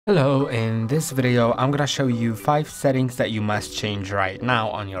Hello, in this video I'm gonna show you 5 settings that you must change right now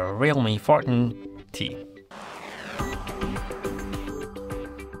on your realme 14T.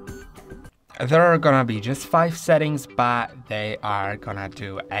 There are gonna be just 5 settings, but they are gonna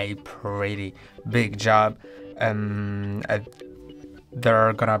do a pretty big job. There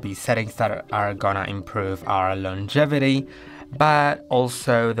are gonna be settings that are gonna improve our longevity, but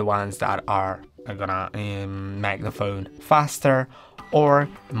also the ones that are gonna make the phone faster or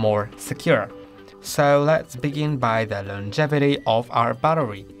more secure. So let's begin by the longevity of our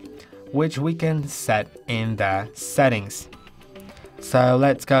battery, which we can set in the settings. So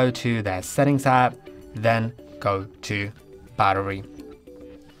let's go to the settings app, then go to battery.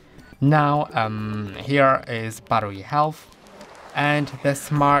 Now here is battery health, and the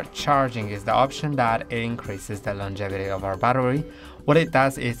smart charging is the option that increases the longevity of our battery. What it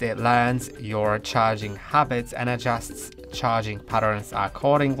does is it learns your charging habits and adjusts charging patterns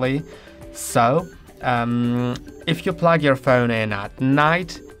accordingly. So if you plug your phone in at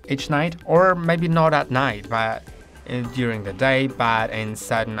night, each night, or maybe not at night, but during the day, but in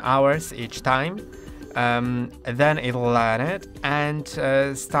certain hours each time, then it'll learn it and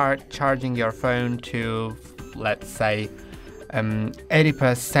start charging your phone to, let's say,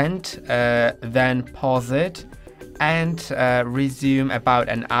 80%, then pause it and resume about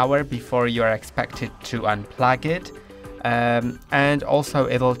an hour before you're expected to unplug it. And also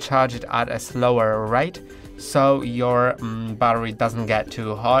it'll charge it at a slower rate, so your battery doesn't get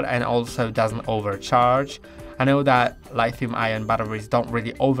too hot and also doesn't overcharge. I know that lithium-ion batteries don't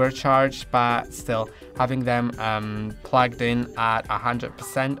really overcharge, but still having them plugged in at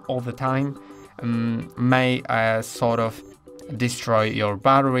 100% all the time may sort of destroy your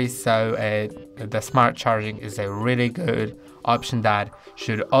battery. So the smart charging is a really good option that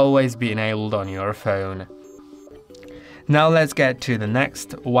should always be enabled on your phone. Now let's get to the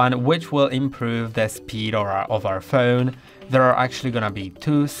next one, which will improve the speed of our phone. There are actually gonna be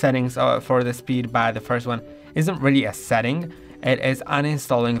 2 settings for the speed, but the first one isn't really a setting. It is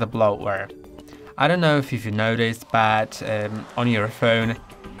uninstalling the bloatware. I don't know if you've noticed, but on your phone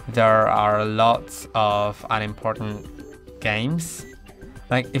there are lots of unimportant games.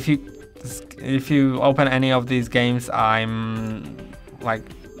 Like if you open any of these games, I'm like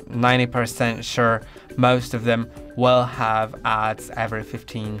 90% sure most of them will have ads every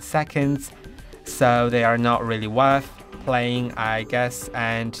 15 seconds, so they are not really worth playing, I guess.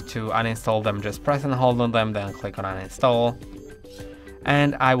 And to uninstall them, just press and hold on them, then click on uninstall,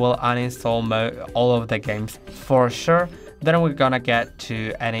 and I will uninstall all of the games for sure. Then we're gonna get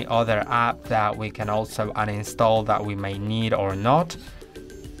to any other app that we can also uninstall that we may need or not.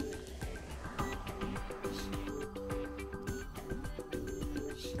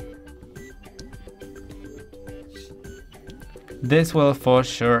 This will for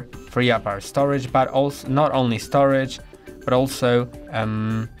sure free up our storage, but also not only storage, but also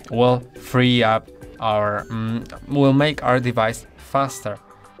will free up our will make our device faster.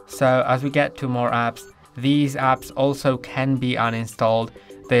 So as we get to more apps, these apps also can be uninstalled.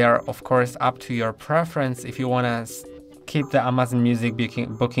 They are of course up to your preference. If you want to keep the Amazon Music,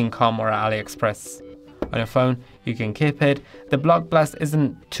 Booking.com or AliExpress on your phone, you can keep it. The Block Blast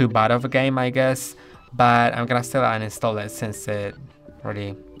isn't too bad of a game, I guess, but I'm gonna still uninstall it since it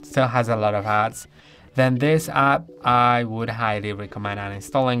really still has a lot of ads. Then this app, I would highly recommend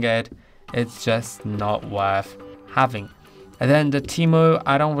uninstalling it. It's just not worth having. And then the Temu,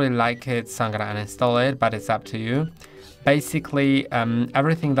 I don't really like it, so I'm gonna uninstall it, but it's up to you. Basically,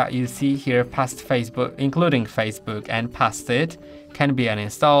 everything that you see here past Facebook, including Facebook and past it, can be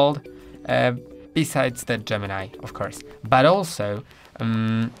uninstalled, besides the Gemini, of course. But also,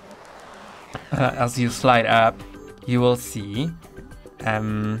 as you slide up, you will see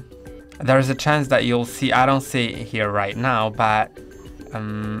there's a chance that you'll see, I don't see it here right now, but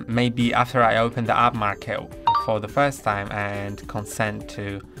maybe after I open the app market for the first time and consent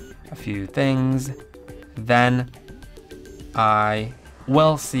to a few things, then I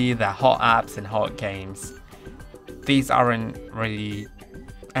will see the hot apps and hot games. These aren't really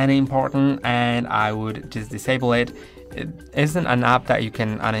any important, and I would just disable it. It isn't an app that you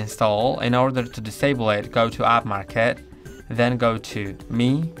can uninstall. In order to disable it, go to App Market, then go to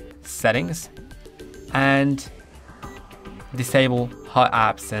Me, Settings, and disable hot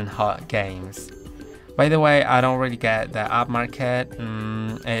apps and hot games. By the way, I don't really get the App Market.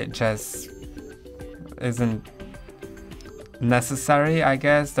 It just isn't necessary, I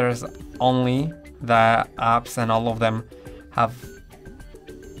guess. There's only the apps, and all of them have,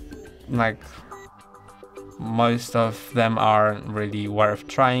 like, most of them aren't really worth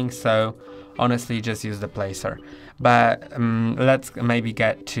trying, so honestly just use the placer. But let's maybe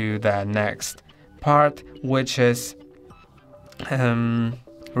get to the next part, which is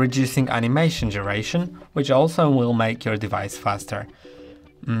reducing animation duration, which also will make your device faster.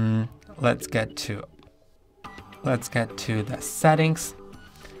 Let's get to the settings,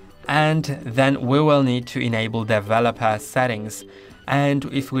 and then we will need to enable developer settings. And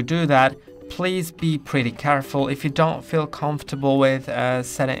if we do that, please be pretty careful if you don't feel comfortable with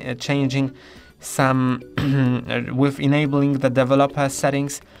changing some with enabling the developer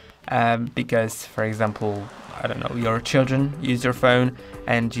settings, because, for example, I don't know, your children use your phone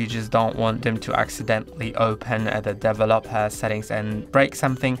and you just don't want them to accidentally open the developer settings and break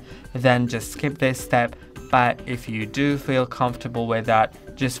something, then just skip this step. But if you do feel comfortable with that,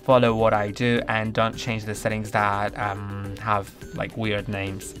 just follow what I do and don't change the settings that have like weird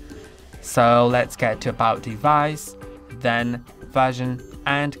names. So let's get to About Device, then Version,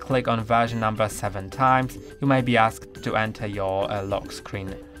 and click on version number 7 times. You may be asked to enter your lock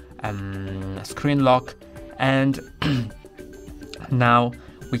screen lock, and now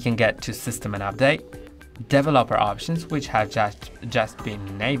we can get to System and Update, Developer Options, which have just been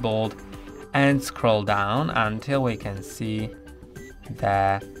enabled, and scroll down until we can see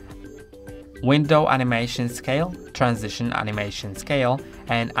the Window Animation Scale, Transition Animation Scale,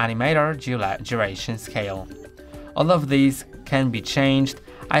 and Animator Duration Scale. All of these can be changed.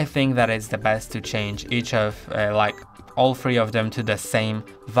 I think that it's the best to change each of all 3 of them to the same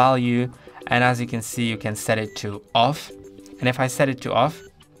value, and as you can see, you can set it to off, and if I set it to off,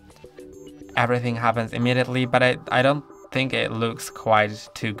 everything happens immediately, but I don't think it looks quite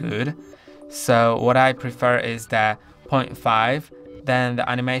too good. So what I prefer is the 0.5, then the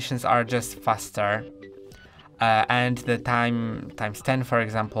animations are just faster, and the times 10, for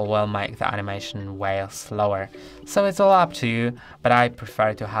example, will make the animation way slower. So it's all up to you, but I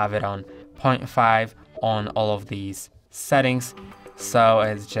prefer to have it on 0.5 on all of these settings, so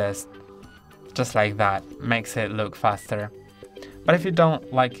it's just like that, makes it look faster. But if you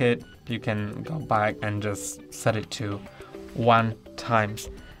don't like it, you can go back and just set it to 1 times.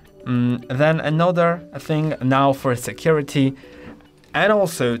 Then another thing now for security, and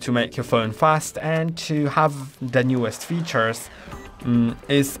also to make your phone fast and to have the newest features,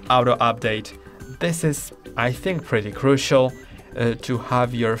 is auto update. This is, I think, pretty crucial to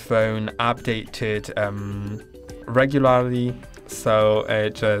have your phone updated regularly, so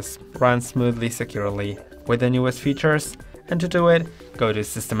it just runs smoothly, securely with the newest features. And to do it, go to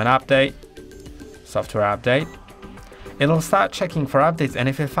System and Update, Software Update. It'll start checking for updates, and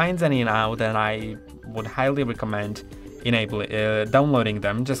if it finds any now, then I would highly recommend downloading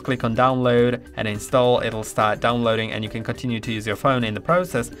them. Just click on download and install. It'll start downloading and you can continue to use your phone in the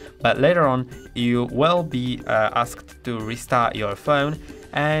process, but later on you will be asked to restart your phone,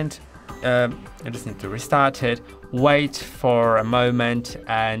 and you just need to restart it, wait for a moment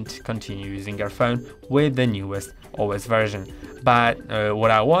and continue using your phone with the newest OS version. But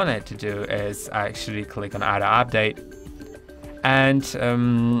what I wanted to do is actually click on auto update, and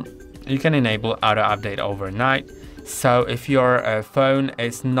you can enable auto update overnight. So if your phone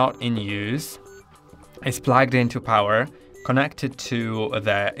is not in use, is plugged into power, connected to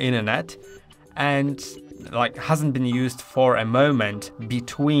the internet, and hasn't been used for a moment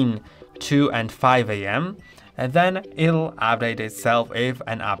between 2 and 5 a.m., then it'll update itself if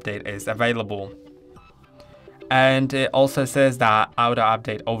an update is available. And it also says that auto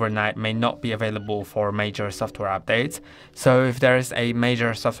update overnight may not be available for major software updates. So if there is a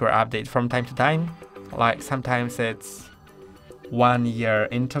major software update from time to time, like sometimes it's 1 year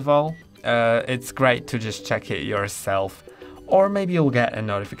interval, it's great to just check it yourself, or maybe you'll get a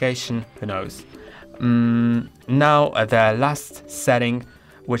notification, who knows. Now the last setting,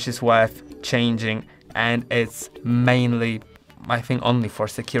 which is worth changing, and it's mainly, I think, only for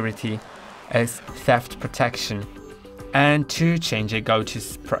security, is theft protection. And to change it, go to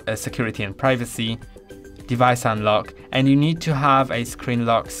security and privacy, device unlock, and you need to have a screen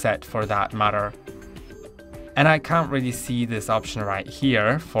lock set for that matter. And I can't really see this option right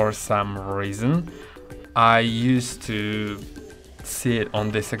here for some reason. I used to see it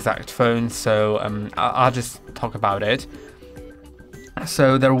on this exact phone, so I'll just talk about it.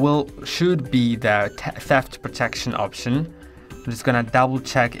 So there should be the theft protection option. I'm just gonna double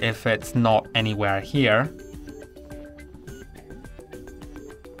check if it's not anywhere here.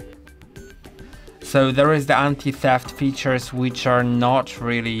 So there is the anti-theft features, which are not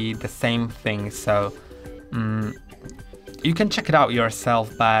really the same thing, so you can check it out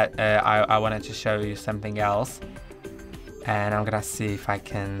yourself, but I wanted to show you something else, and I'm gonna see if I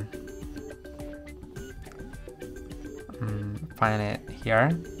can find it here.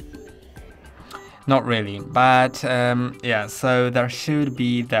 Not really, but yeah, so there should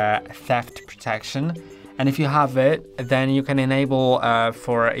be the theft protection. And if you have it, then you can enable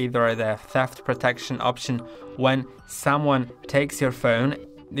for either the theft protection option when someone takes your phone.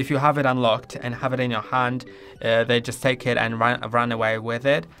 If you have it unlocked and have it in your hand, they just take it and run away with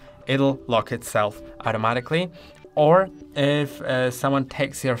it. It'll lock itself automatically. Or if someone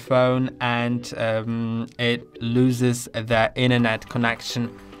takes your phone and it loses the internet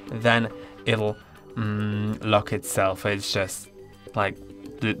connection, then it'll lock itself. It's just like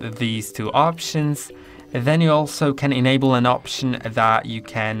these two options. Then you also can enable an option that you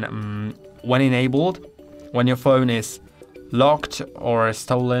can, when enabled, when your phone is locked or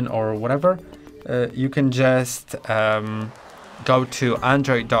stolen or whatever, you can just go to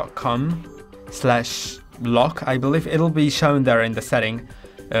android.com/lock. I believe it'll be shown there in the setting,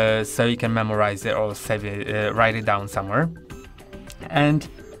 so you can memorize it or save it, write it down somewhere. And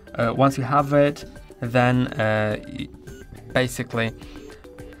once you have it, then basically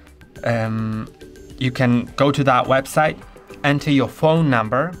you can go to that website, enter your phone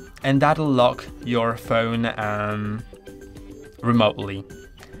number, and that'll lock your phone remotely.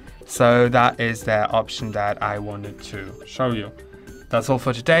 So that is the option that I wanted to show you. That's all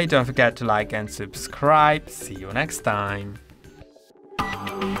for today. Don't forget to like and subscribe. See you next time.